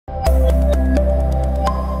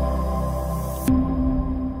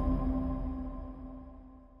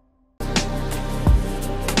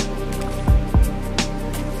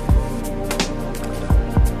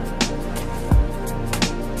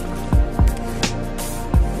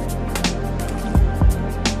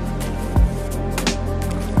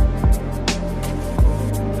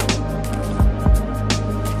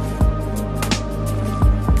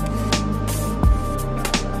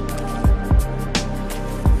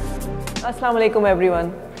Assalamu alaikum everyone.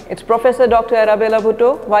 It's Professor Dr. Arabella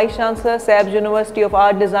Bhutto, Vice Chancellor, SABS University of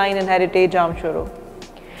Art, Design and Heritage, Jamshoro.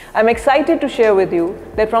 I'm excited to share with you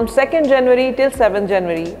that from 2nd January till 7th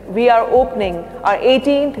January, we are opening our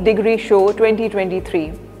 18th Degree Show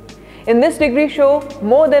 2023. In this degree show,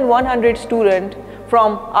 more than 100 students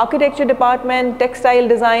from Architecture Department, Textile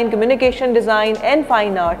Design, Communication Design and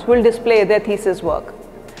Fine Arts will display their thesis work.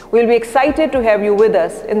 We'll be excited to have you with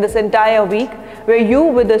us in this entire week where you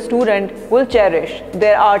with the student will cherish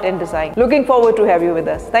their art and design. Looking forward to have you with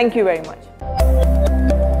us. Thank you very much.